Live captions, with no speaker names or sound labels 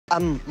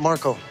I'm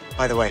Marco,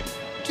 by the way.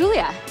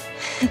 Julia.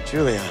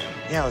 Julia.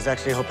 Yeah, I was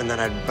actually hoping that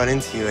I'd run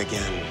into you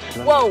again.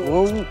 Whoa.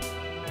 Whoa.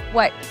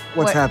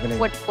 What's happening?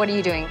 What are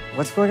you doing?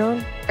 What's going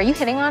on? Are you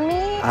hitting on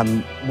me?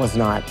 Was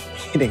not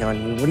hitting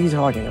on you. What are you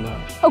talking about?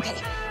 Okay.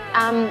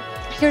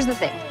 Here's the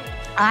thing.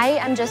 I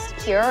am just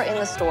here in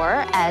the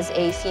store as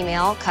a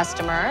female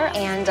customer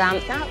and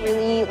not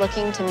really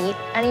looking to meet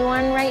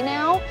anyone right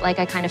now. Like,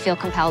 I kind of feel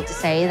compelled to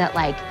say that,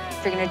 like,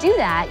 if you're gonna do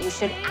that, you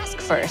should ask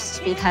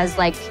first because,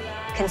 like,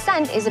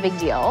 consent is a big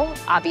deal.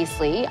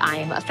 Obviously,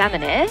 I'm a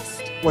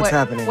feminist. What's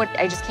happening?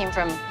 I just came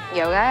from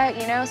yoga,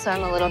 you know, so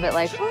I'm a little bit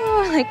like,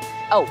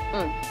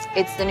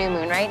 it's the new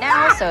moon right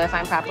now, so if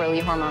I'm properly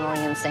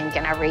hormonally in sync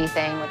and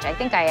everything, which I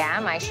think I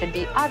am, I should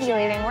be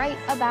ovulating right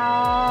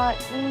about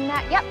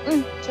now. Yep,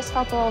 just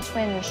felt a little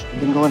twinge.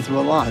 You've been going through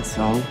a lot,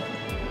 so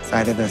it's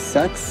either the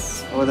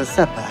sex or the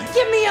setback.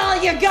 Give me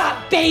all you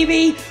got,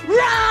 baby! Roar!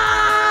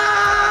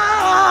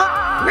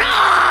 Roar!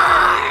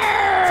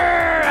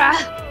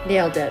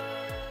 Nailed it.